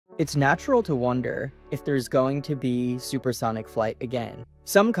It's natural to wonder if there's going to be supersonic flight again.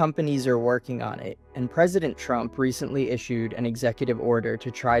 Some companies are working on it, and President Trump recently issued an executive order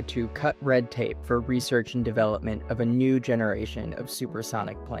to try to cut red tape for research and development of a new generation of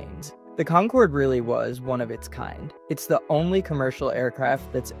supersonic planes. The Concorde really was one of its kind. It's the only commercial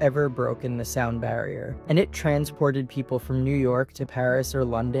aircraft that's ever broken the sound barrier, and it transported people from New York to Paris or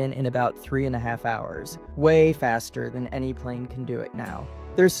London in about 3.5 hours, way faster than any plane can do it now.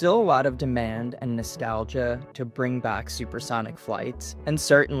 There's still a lot of demand and nostalgia to bring back supersonic flights, and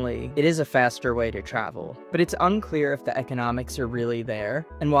certainly it is a faster way to travel, but it's unclear if the economics are really there,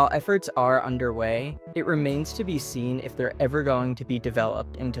 and while efforts are underway, it remains to be seen if they're ever going to be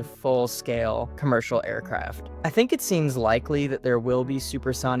developed into full-scale commercial aircraft. I think it seems likely that there will be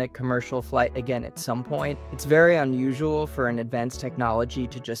supersonic commercial flight again at some point. It's very unusual for an advanced technology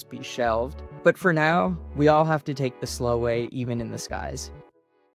to just be shelved, but for now, we all have to take the slow way even in the skies.